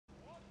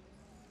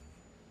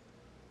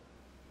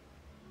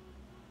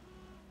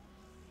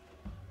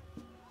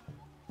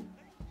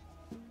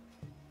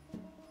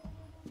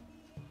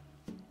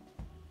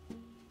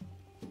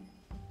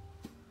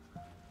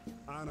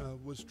Anna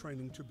was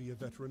training to be a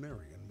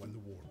veterinarian when the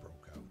war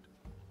broke out.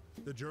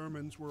 The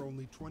Germans were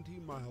only 20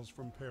 miles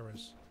from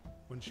Paris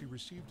when she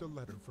received a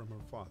letter from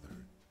her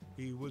father.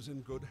 He was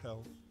in good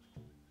health,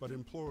 but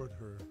implored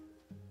her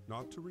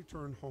not to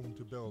return home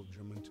to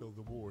Belgium until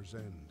the war's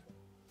end.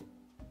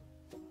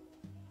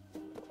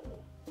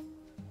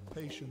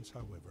 Patience,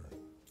 however,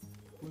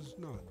 was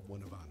not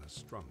one of Anna's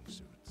strong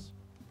suits.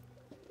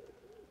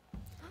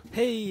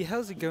 Hey,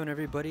 how's it going,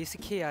 everybody? It's the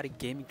Chaotic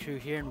Gaming Crew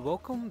here, and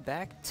welcome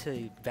back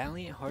to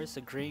Valiant Hearts: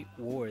 A Great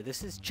War.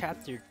 This is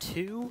Chapter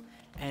 2,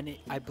 and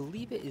I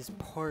believe it is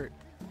Part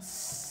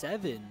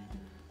 7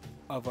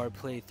 of our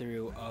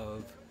playthrough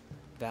of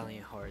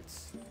Valiant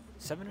Hearts.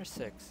 7 or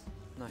 6?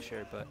 I'm not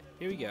sure, but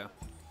here we go.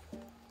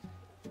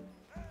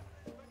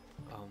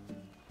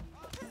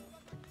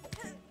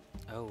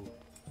 Oh,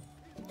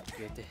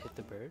 you have to hit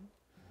the bird?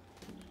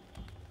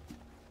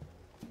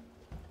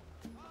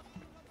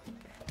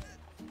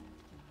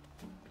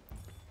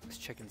 Let's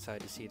check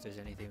inside to see if there's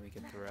anything we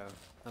can throw.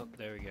 Oh,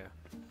 there we go.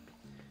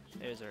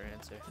 There's our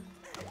answer.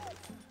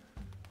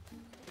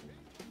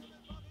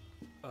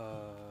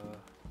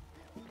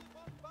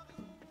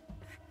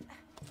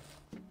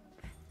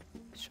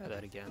 Let's try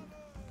that again.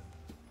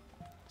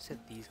 Let's hit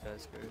these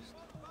guys first.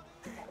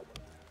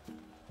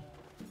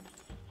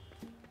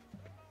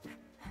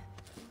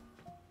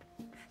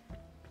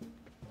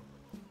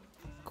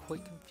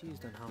 Quite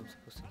confused on how I'm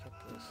supposed to get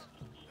this.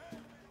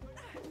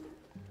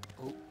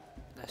 Oh,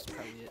 that's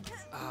probably it.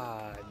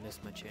 Ah, I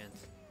missed my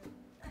chance.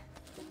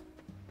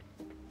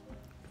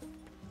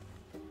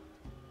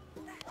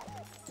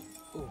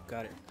 Oh,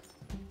 got it.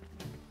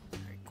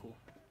 Alright, cool.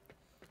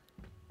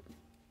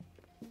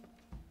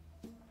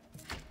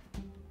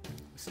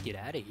 Let's get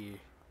out of here.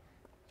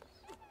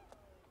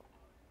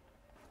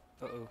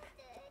 Uh-oh.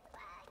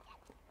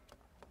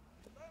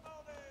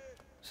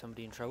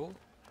 Somebody in trouble?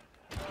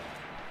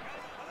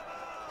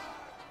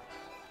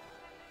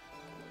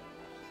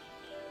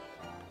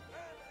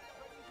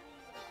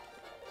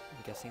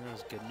 I'm guessing that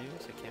was good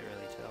news? I can't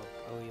really tell.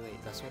 Oh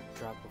wait, that's what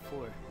dropped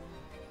before.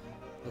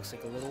 Looks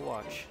like a little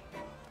watch.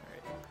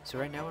 Alright, so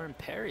right now we're in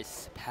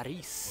Paris.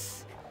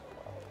 Paris.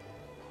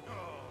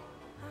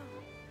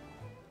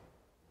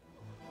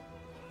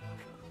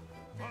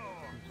 Oh,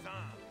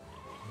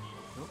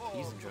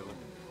 he's in trouble.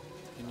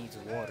 He needs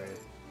water.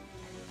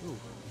 Ooh.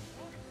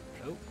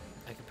 Oh,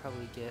 I could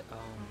probably get,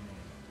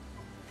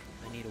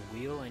 I need a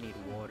wheel, I need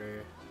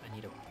water, I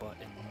need a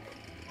button.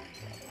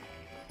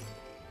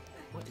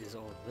 What is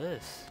all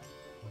this?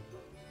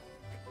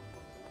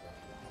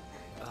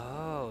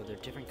 Oh, they're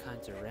different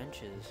kinds of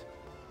wrenches.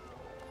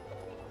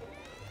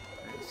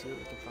 Alright, let's see what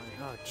we can find.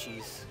 Oh,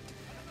 jeez.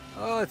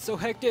 Oh, it's so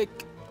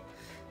hectic!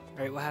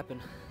 Alright, what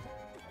happened?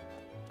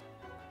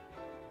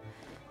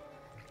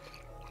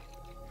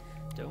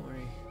 Don't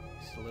worry.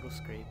 Just a little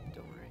scrape.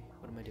 Don't worry.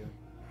 What am I doing?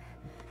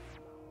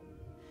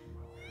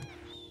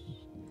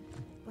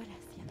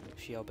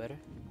 Is she all better?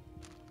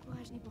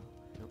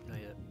 Nope, not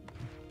yet.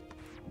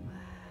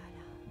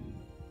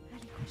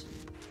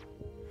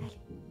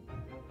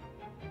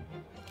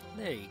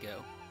 There you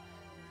go.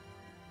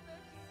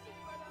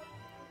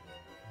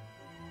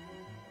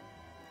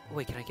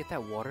 Wait, can I get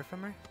that water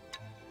from her?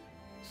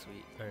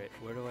 Sweet. Alright,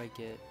 where do I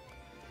get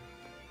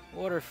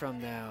water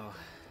from now?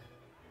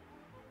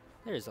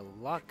 There's a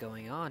lot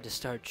going on to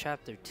start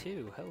Chapter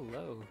 2.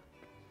 Hello.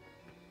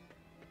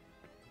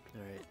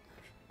 Alright.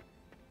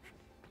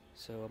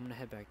 So I'm gonna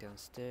head back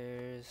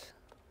downstairs.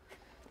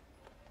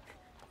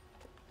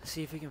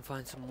 See if we can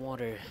find some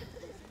water.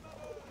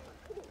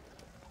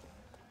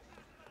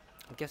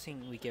 I'm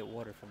guessing we get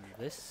water from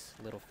this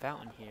little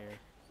fountain here.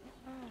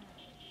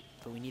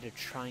 But we need a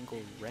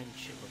triangle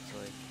wrench, it looks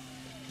like.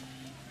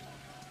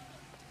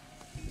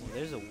 Well,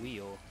 there's a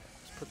wheel.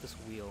 Let's put this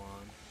wheel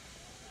on.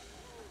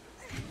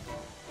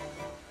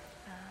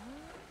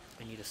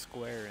 I need a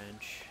square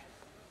wrench.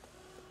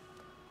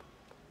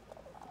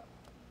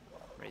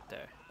 Right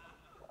there.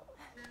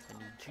 I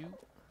need you.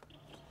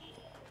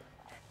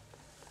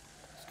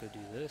 Let's go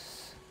do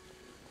this.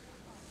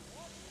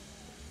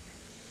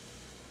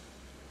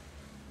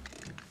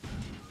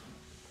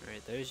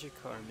 Alright, there's your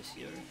car,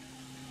 monsieur.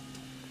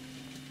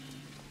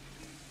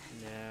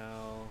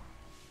 Now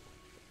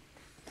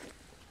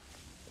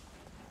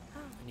I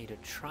need a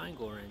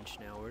triangle wrench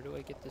now. Where do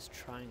I get this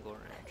triangle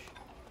wrench?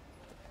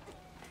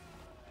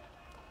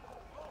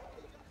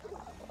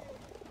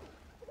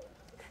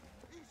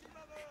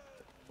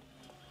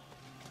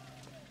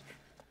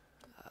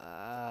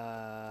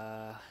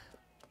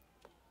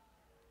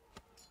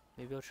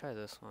 Maybe I'll try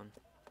this one.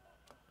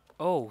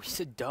 Oh, he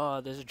said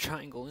duh, there's a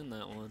triangle in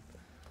that one.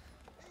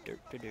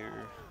 Wait,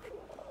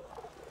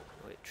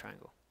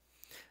 triangle.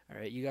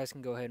 Alright, you guys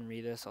can go ahead and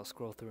read this. I'll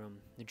scroll through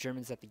them. The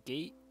Germans at the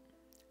gate,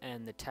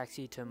 and the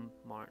taxi to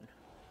Marne.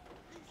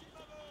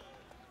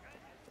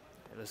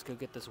 Right, let's go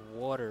get this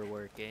water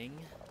working.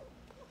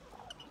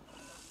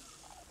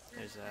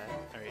 There's that.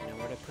 Alright, now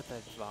where'd I put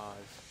that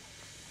vase?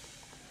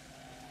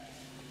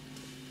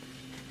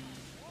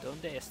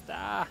 ¿Dónde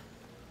está?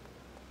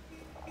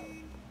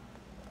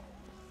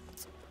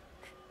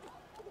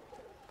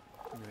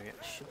 Alright,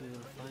 I should be able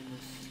to find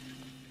this.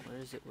 Where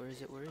is it? Where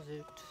is it? Where is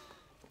it?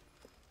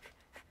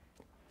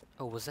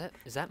 Oh,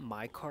 is that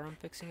my car I'm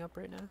fixing up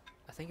right now?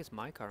 I think it's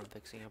my car I'm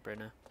fixing up right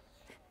now.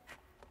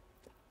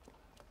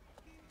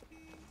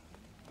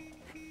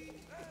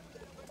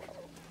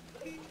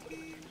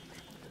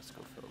 Let's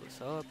go fill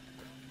this up.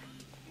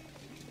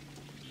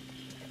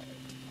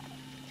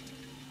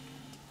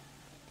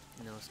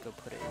 Now let's go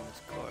put it in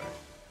this car.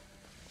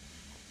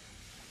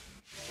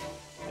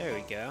 There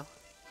we go.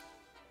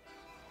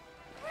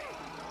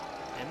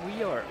 And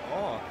we are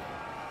off.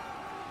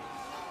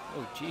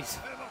 Oh, jeez.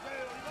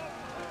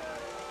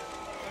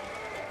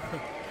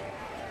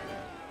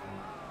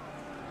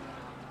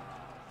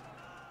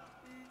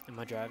 Am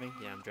I driving?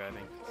 Yeah, I'm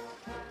driving.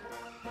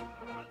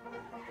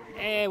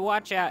 Hey,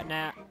 watch out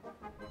now.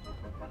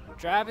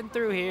 Driving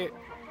through here.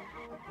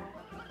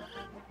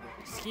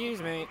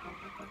 Excuse me.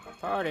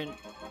 Pardon.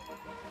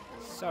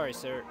 Sorry,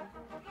 sir.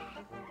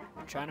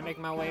 I'm trying to make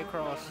my way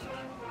across.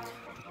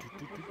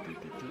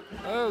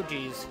 Oh,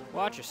 geez.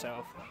 Watch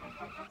yourself.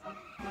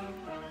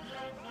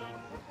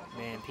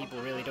 Man, people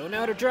really don't know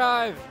how to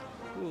drive.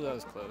 Ooh, that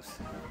was close.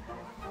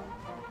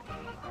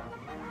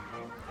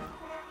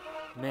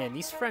 Man,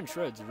 these French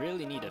roads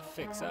really need to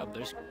fix up.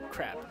 There's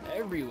crap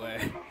everywhere.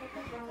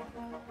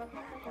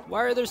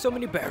 Why are there so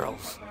many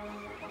barrels?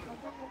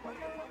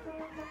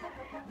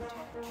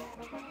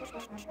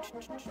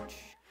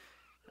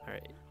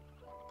 Alright.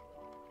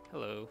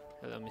 Hello.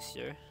 Hello,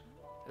 monsieur.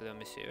 Hello,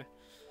 monsieur.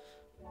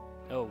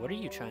 Oh, what are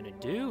you trying to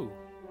do?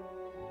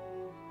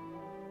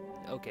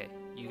 Okay,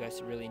 you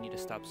guys really need to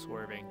stop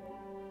swerving.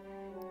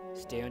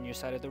 Stay on your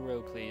side of the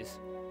road, please.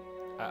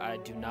 I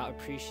do not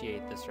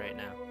appreciate this right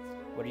now.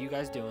 What are you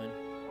guys doing?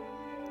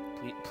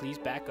 Please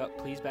back up.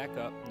 Please back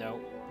up. No.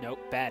 No.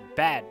 Bad.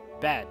 Bad.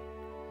 Bad.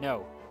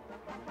 No.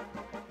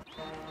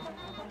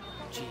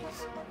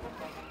 Jeez.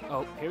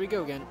 Oh, here we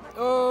go again.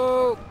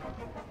 Oh!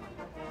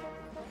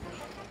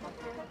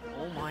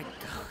 Oh my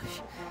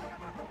gosh.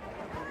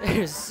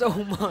 There's so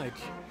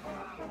much.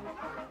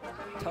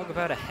 Talk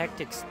about a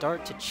hectic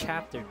start to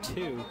chapter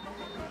 2.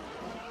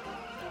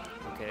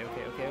 Okay,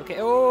 okay, okay, okay.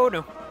 Oh,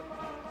 no.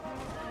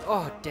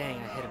 Oh, dang,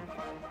 I hit him.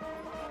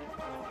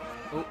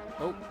 Oh,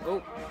 oh,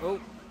 oh, oh,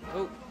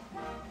 oh.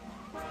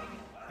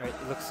 Alright,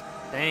 it looks...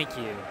 Thank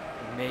you.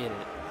 We made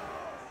it.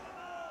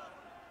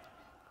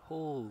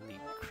 Holy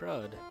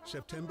crud.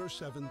 September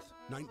 7th,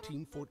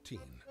 1914.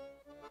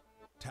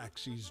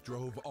 Taxis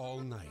drove all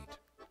night.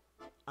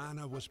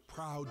 Anna was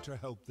proud to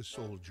help the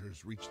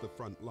soldiers reach the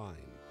front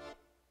line.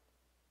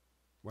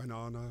 When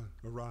Anna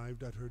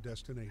arrived at her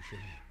destination,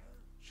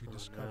 she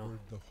discovered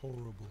the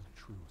horrible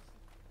truth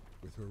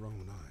with her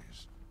own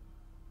eyes.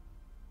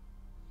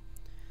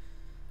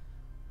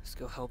 Let's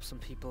go help some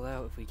people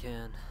out if we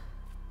can.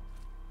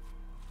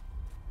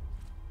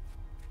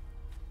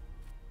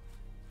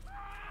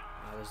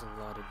 Oh, there's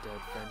a lot of dead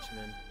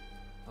Frenchmen.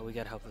 Oh, we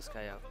gotta help this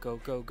guy out. Go,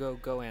 go, go,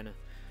 go, Anna.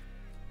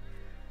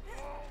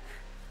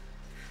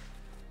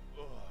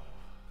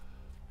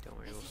 Don't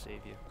worry, we'll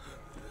save you.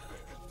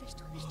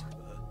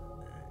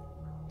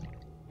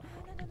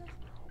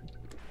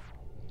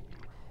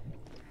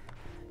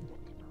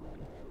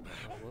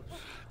 Oh, whoops.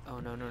 Oh,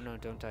 no, no, no,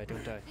 don't die,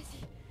 don't die.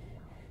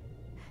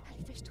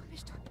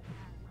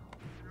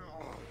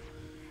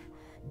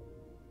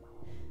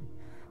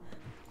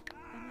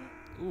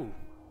 Ooh.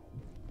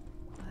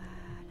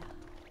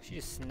 She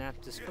just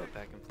snapped his foot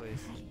back in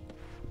place.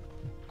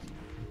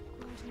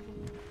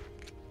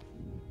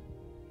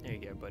 There you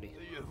go, buddy.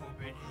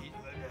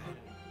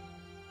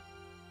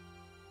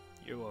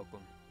 You're welcome.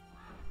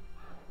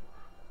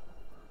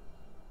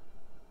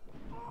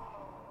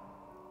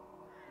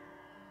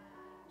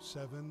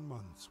 Seven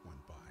months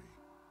went by.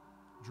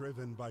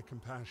 Driven by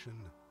compassion,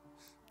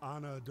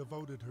 Anna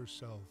devoted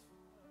herself,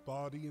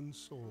 body and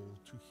soul,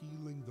 to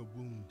healing the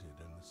wounded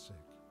and the sick.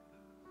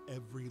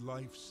 Every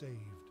life saved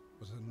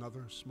was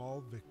another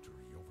small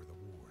victory over the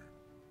war.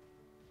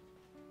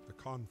 The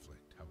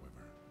conflict,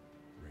 however,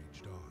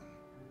 raged on.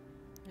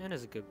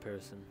 Anna's a good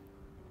person.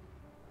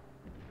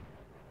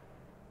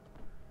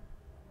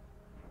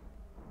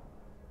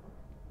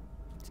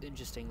 It's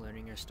interesting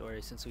learning her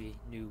story since we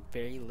knew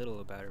very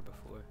little about her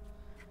before.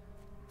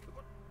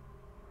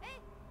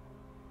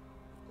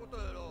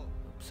 Oh,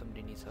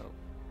 somebody needs help.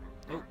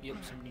 Oh, yep,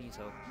 somebody needs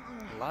help.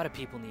 A lot of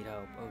people need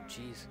help. Oh,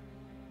 jeez.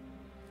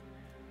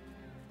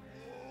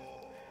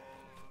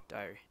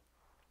 Diary.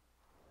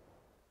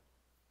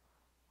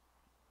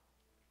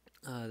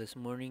 This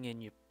morning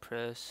in your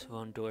press,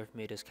 von Dorf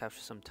made us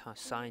capture some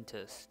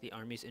scientists. The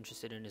army's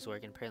interested in his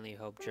work and apparently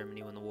helped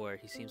Germany win the war.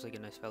 He seems like a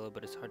nice fellow,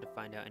 but it's hard to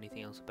find out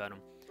anything else about him.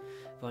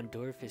 Von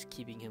Dorf is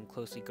keeping him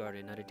closely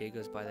guarded. Not a day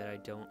goes by that I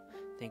don't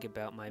think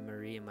about my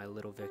Marie and my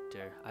little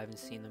Victor. I haven't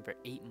seen them for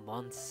 8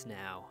 months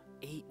now.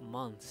 8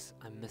 months.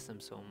 I miss them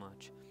so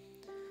much.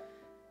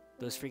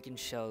 Those freaking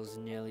shells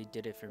nearly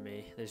did it for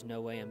me. There's no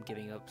way I'm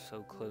giving up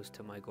so close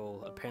to my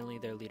goal. Apparently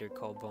their leader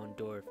called von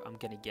Dorf. I'm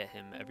gonna get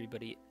him.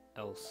 Everybody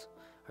else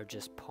are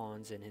just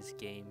pawns in his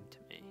game to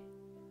me.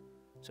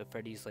 So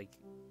Freddy's like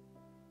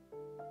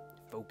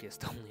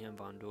focused only on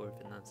Von Dorf,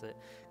 and that's it.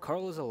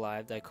 Carl is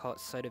alive. I caught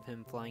sight of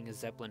him flying a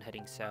Zeppelin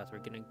heading south. We're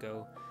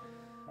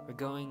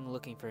going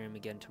looking for him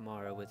again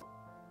tomorrow with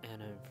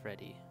Anna and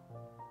Freddy.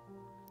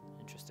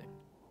 Interesting.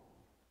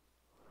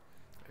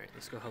 Alright,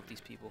 let's go help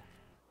these people.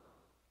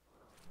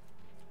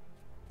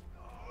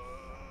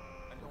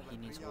 He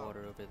needs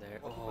water over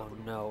there. Oh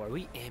no, are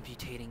we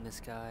amputating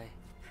this guy?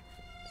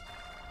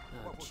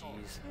 Oh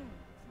jeez.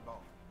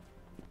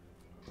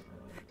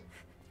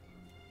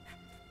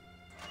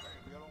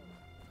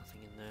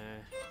 Nothing in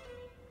there.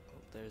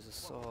 Oh, there's a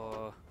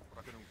saw.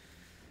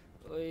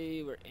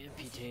 Oi, we're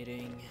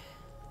amputating.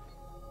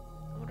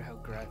 I wonder how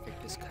graphic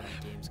this kind of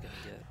game's gonna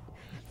get.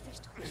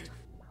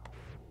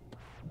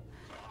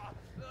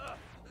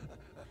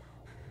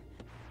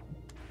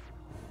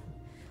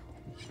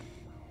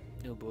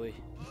 Oh boy.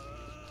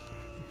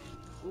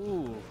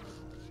 Ooh.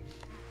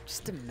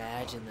 Just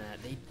imagine that.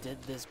 They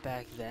did this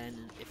back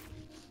then. If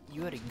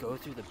you had to go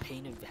through the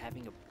pain of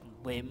having a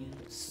limb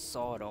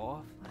sawed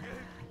off,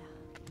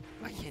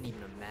 I can't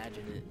even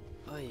imagine it.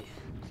 Oy.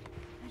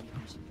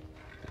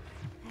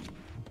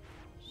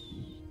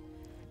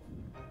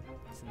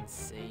 It's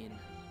insane.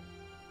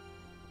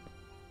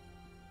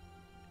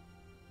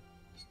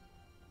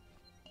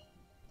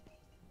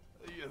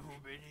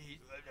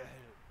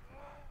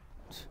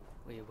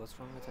 Wait, what's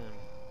wrong with him?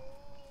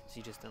 Is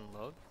he just in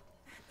love?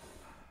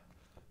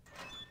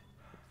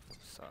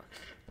 Sucks.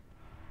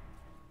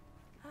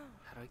 How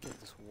do I get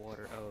this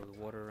water? Oh, the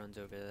water runs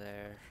over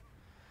there.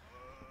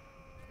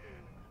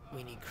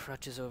 We need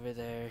crutches over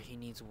there. He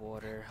needs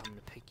water. I'm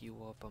gonna pick you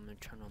up. I'm gonna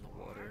turn on the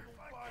water.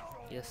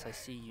 Yes, I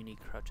see you need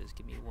crutches.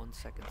 Give me 1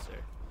 second,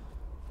 sir.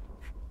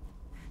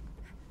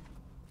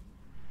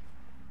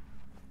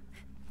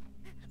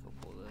 Let's go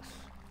pull this.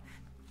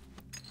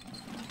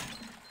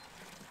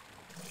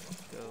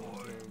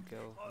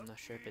 Go. I'm not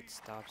sure if it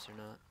stops or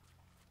not.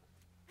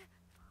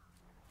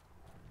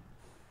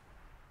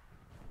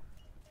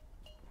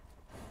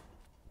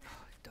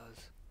 Oh, it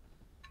does.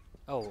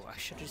 Oh, I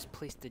should have just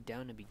placed it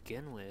down to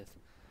begin with.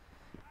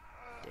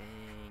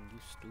 Dang, you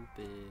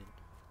stupid.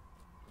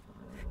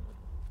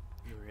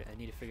 I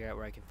need to figure out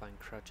where I can find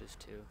crutches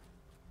too.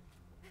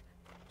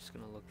 Just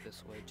gonna look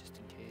this way just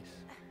in case.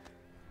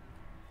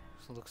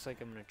 So it looks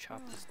like I'm gonna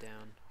chop this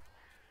down.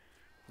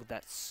 With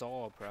that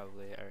saw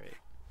probably, alright.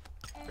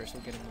 First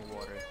we'll get in the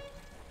water.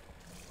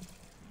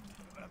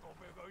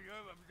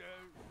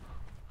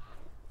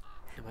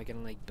 Am I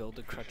gonna like build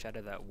a crutch out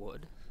of that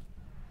wood?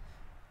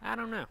 I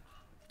don't know.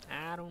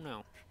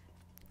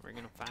 We're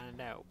gonna find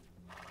out.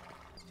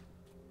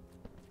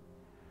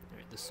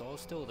 Alright, the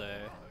saw's still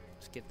there.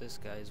 Let's get this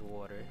guy's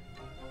water.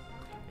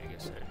 There you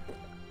go, sir.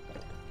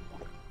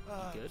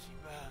 You good?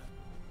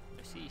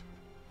 I see.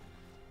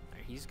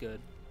 Alright, he's good.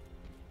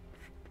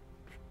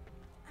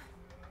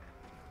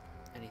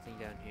 Anything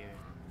down here?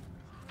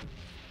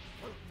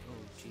 Oh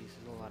jeez,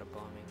 there's a lot of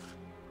bombing.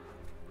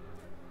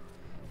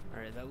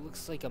 Alright, that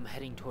looks like I'm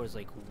heading towards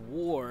like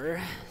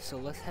war, so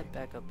let's head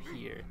back up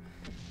here.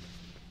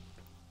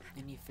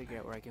 I need to figure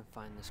out where I can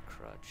find this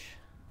crutch.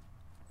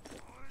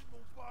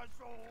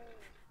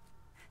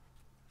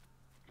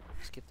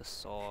 Let's get the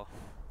saw.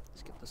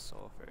 Let's get the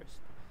saw first.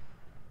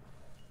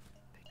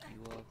 Pick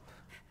you up.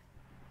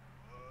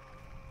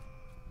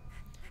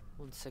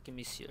 1 second,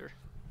 monsieur.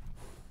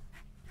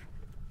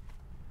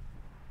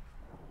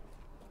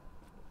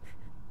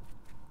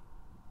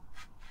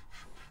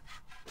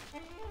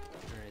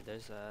 Alright,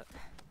 there's that.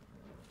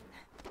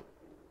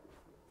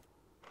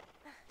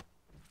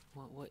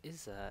 What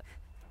is that?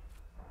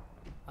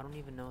 I don't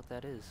even know what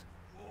that is.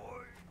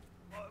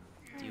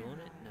 Do you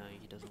want it? No,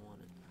 he doesn't want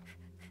it.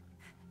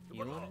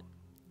 You want it?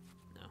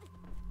 No.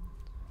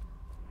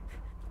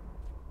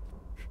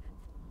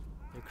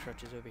 No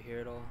crutches over here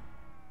at all?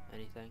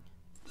 Anything?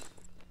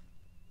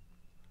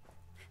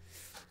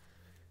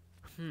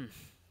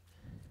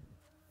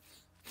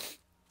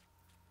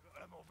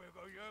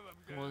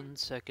 1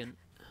 second.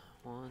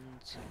 1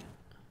 second.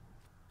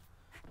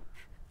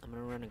 I'm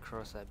gonna run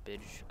across that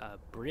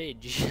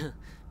bridge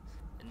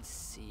and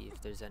see if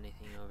there's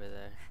anything over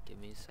there. Give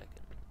me a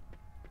second.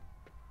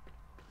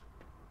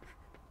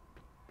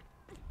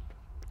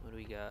 What do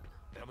we got?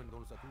 Oh,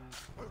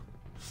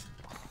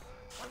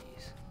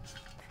 jeez.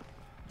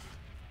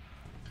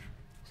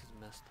 This is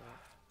messed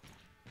up.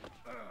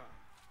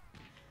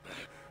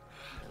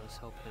 Let's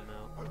help him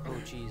out.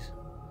 Oh, jeez.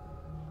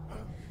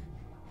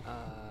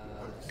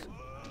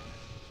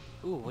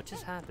 Ooh, what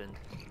just happened?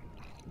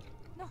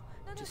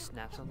 Just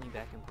snap something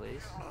back in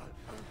place?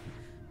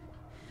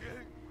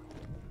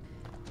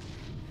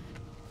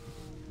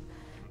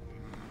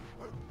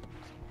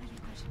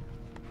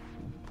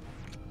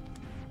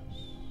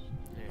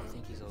 There, I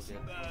think he's all good.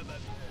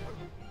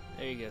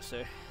 There you go,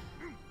 sir.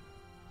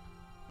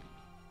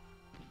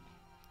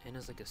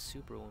 Anna's like a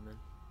superwoman.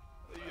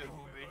 Oh,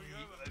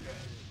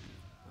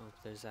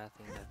 there's that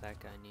thing that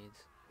guy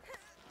needs.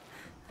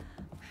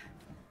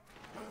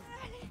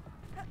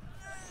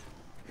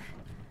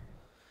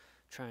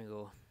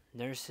 Triangle.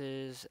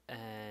 Nurses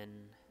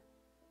and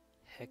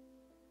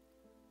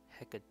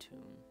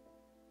Hecatomb.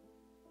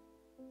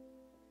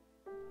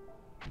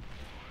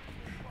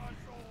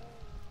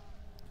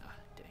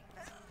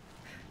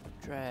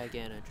 Drag,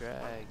 Anna,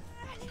 drag.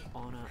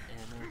 Anna, Anna.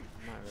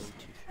 I'm not really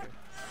too sure.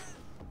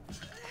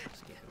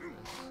 Let's get him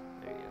this.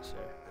 There you go, sir.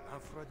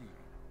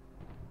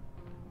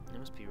 That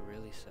must be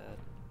really sad.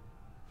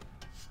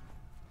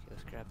 Okay,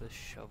 let's grab this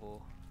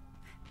shovel.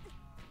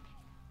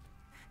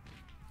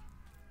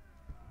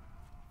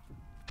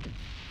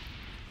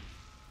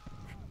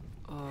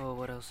 Oh,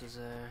 what else is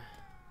there?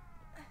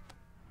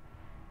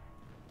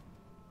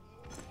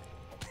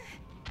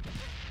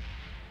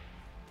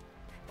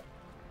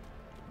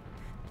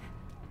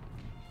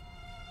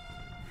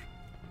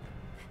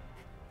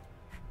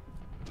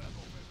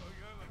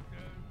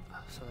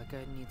 So that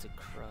guy needs a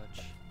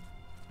crutch.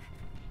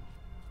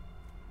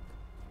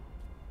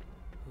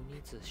 Who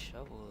needs a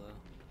shovel though?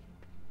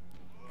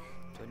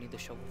 Do I need the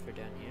shovel for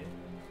down here?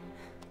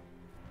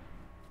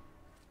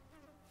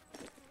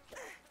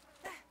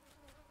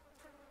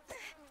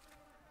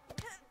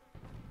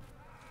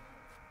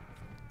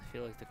 I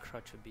feel like the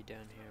crutch would be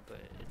down here,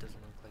 but it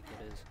doesn't look like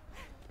it is.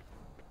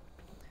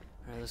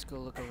 Alright, let's go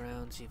look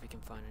around, see if we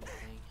can find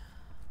anything.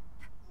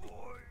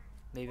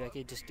 Maybe I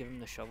could just give him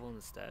the shovel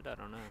instead, I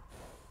don't know.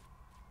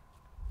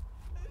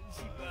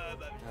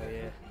 Oh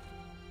yeah.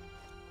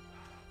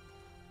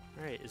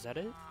 Alright, is that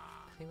it?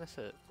 I think that's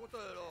it.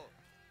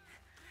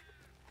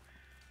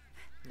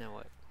 Now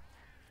what?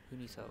 Who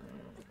needs help?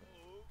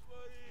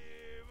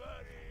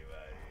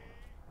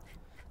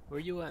 Where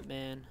you at,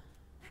 man?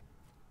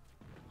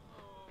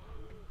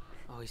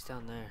 Oh, he's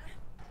down there.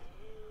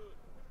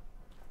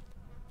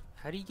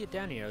 How do you get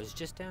down here? I was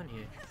just down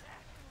here.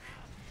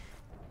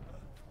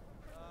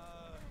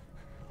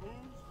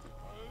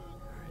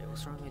 Alright,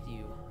 what's wrong with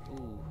you?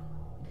 Ooh.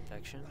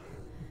 Infection.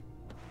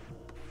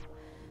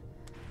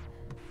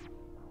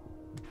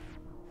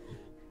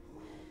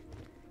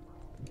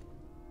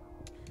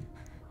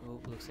 Oh,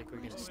 looks like we're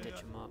gonna stitch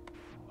him up.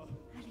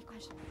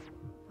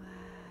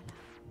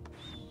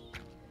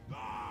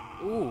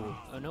 Ooh,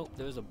 oh nope,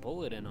 there was a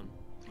bullet in him.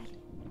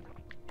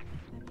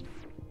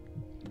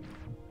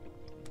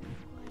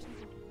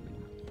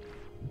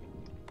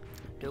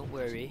 Don't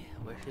worry,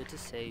 we're here to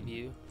save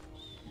you.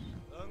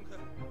 Oh,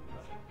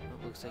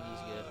 looks like he's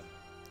good.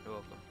 You're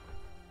welcome.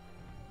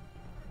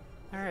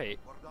 Alright.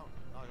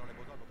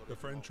 The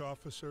French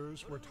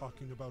officers were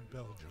talking about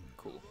Belgium.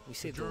 Cool. We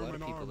saved a lot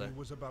of people there. The German army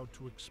was about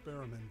to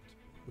experiment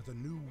with a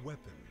new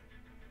weapon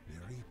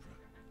near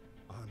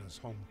Ypres, Anna's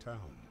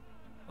hometown.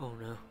 Oh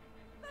no.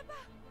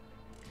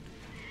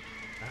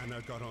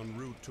 Anna got en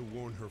route to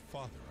warn her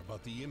father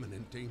about the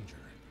imminent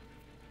danger.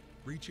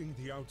 Reaching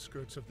the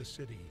outskirts of the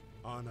city,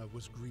 Anna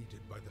was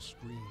greeted by the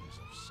screams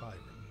of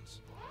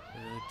sirens.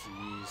 Oh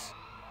jeez.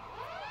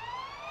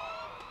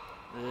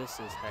 This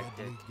is hectic.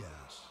 Deadly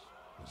gas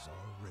was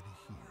already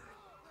here.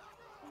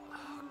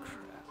 Oh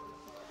crap.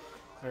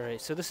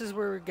 Alright, so this is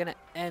where we're gonna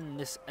end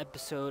this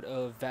episode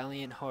of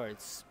Valiant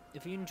Hearts.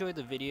 If you enjoyed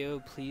the video,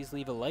 please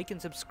leave a like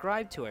and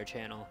subscribe to our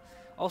channel.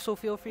 Also,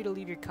 feel free to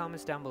leave your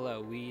comments down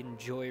below. We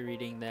enjoy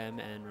reading them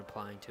and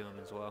replying to them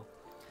as well.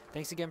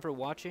 Thanks again for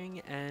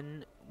watching,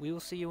 and we will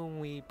see you when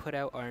we put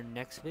out our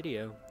next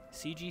video.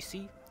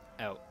 CGC,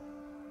 out.